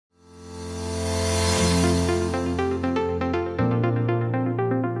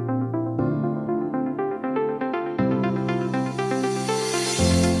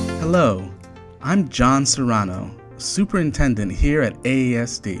I'm John Serrano, Superintendent here at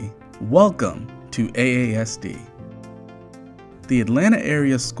AASD. Welcome to AASD. The Atlanta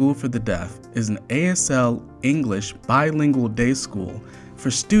Area School for the Deaf is an ASL English bilingual day school for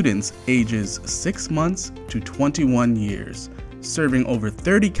students ages 6 months to 21 years, serving over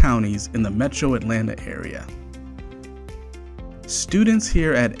 30 counties in the metro Atlanta area. Students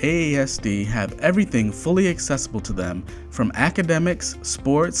here at AASD have everything fully accessible to them, from academics,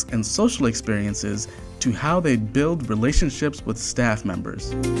 sports, and social experiences to how they build relationships with staff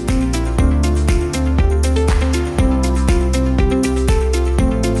members.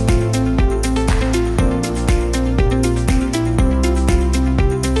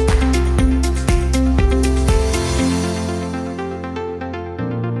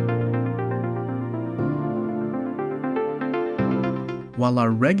 While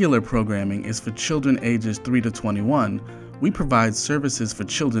our regular programming is for children ages 3 to 21, we provide services for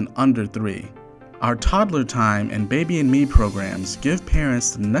children under 3. Our Toddler Time and Baby and Me programs give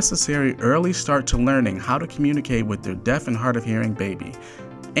parents the necessary early start to learning how to communicate with their deaf and hard of hearing baby.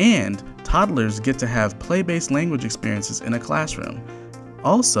 And toddlers get to have play-based language experiences in a classroom.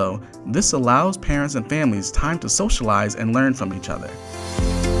 Also, this allows parents and families time to socialize and learn from each other.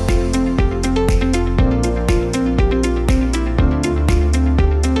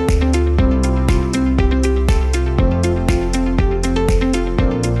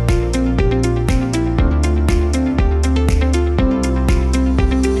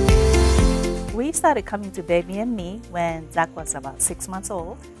 We started coming to Baby and Me when Zach was about 6 months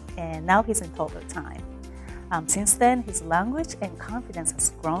old, and now he's in Toddler Time. Since then, his language and confidence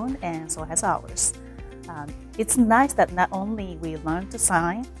has grown, and so has ours. It's nice that not only we learn to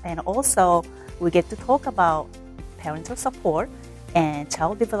sign, and also we get to talk about parental support and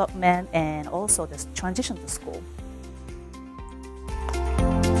child development, and also the transition to school.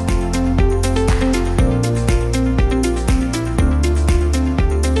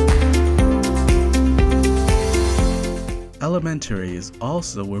 Elementary is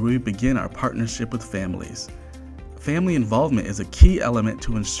also where we begin our partnership with families. Family involvement is a key element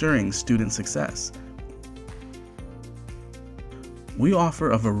to ensuring student success. We offer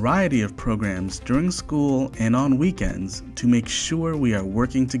a variety of programs during school and on weekends to make sure we are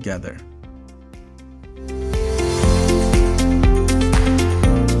working together.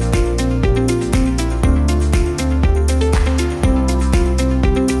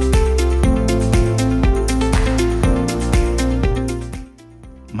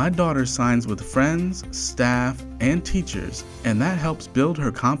 My daughter signs with friends, staff, and teachers, and that helps build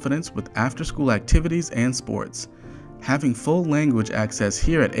her confidence with after-school activities and sports. Having full language access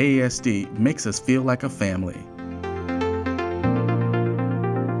here at AASD makes us feel like a family.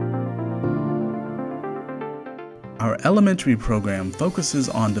 Our elementary program focuses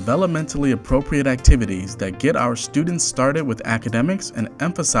on developmentally appropriate activities that get our students started with academics and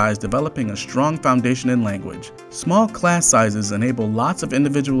emphasize developing a strong foundation in language. Small class sizes enable lots of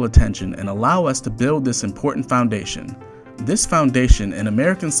individual attention and allow us to build this important foundation. This foundation in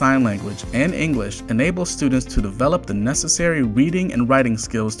American Sign Language and English enables students to develop the necessary reading and writing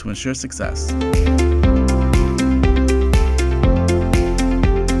skills to ensure success.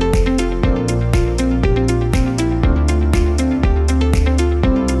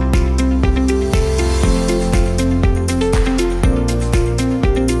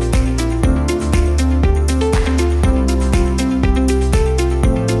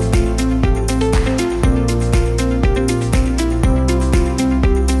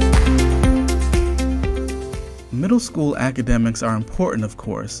 Middle school academics are important, of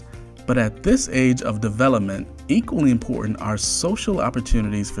course, but at this age of development, equally important are social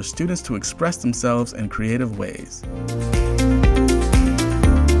opportunities for students to express themselves in creative ways.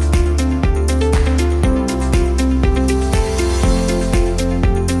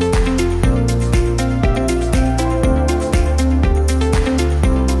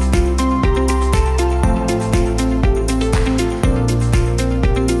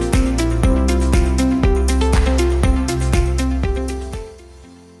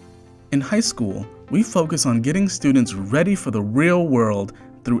 In high school, we focus on getting students ready for the real world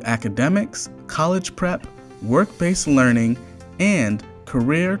through academics, college prep, work-based learning, and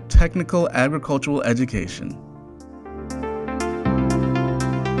career technical agricultural education.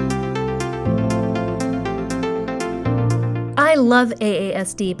 I love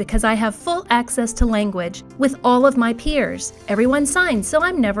AASD because I have full access to language with all of my peers. Everyone signs, so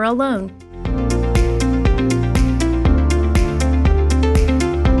I'm never alone.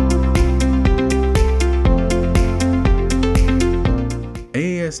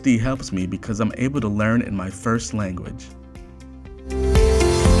 AASD helps me because I'm able to learn in my first language.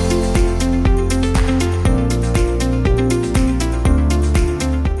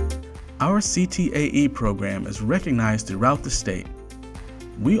 Our CTAE program is recognized throughout the state.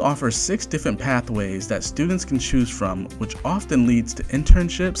 We offer 6 different pathways that students can choose from, which often leads to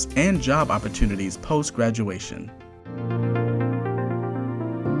internships and job opportunities post-graduation.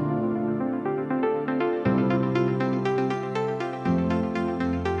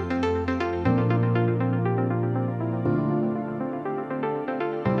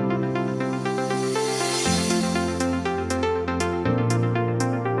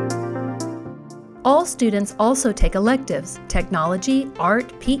 All students also take electives: technology,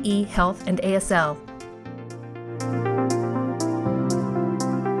 art, PE, health, and ASL.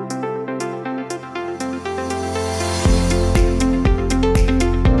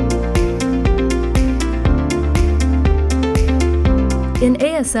 In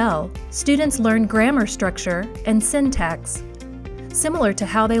ASL, students learn grammar structure and syntax, similar to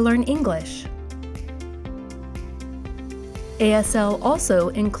how they learn English. ASL also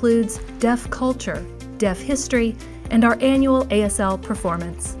includes deaf culture, deaf history, and our annual ASL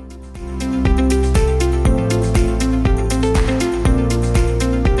performance.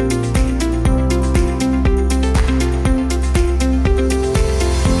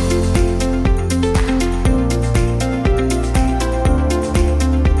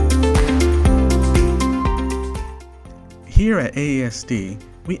 Here at AASD,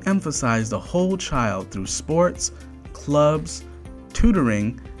 we emphasize the whole child through sports, clubs,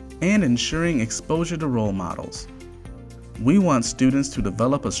 tutoring, and ensuring exposure to role models. We want students to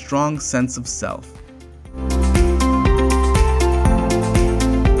develop a strong sense of self.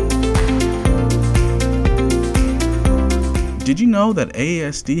 Did you know that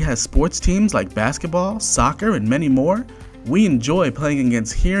AASD has sports teams like basketball, soccer, and many more? We enjoy playing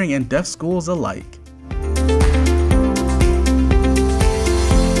against hearing and deaf schools alike.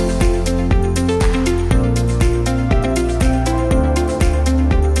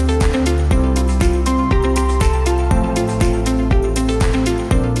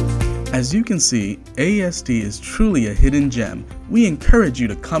 As you can see, AASD is truly a hidden gem. We encourage you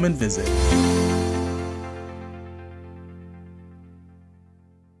to come and visit.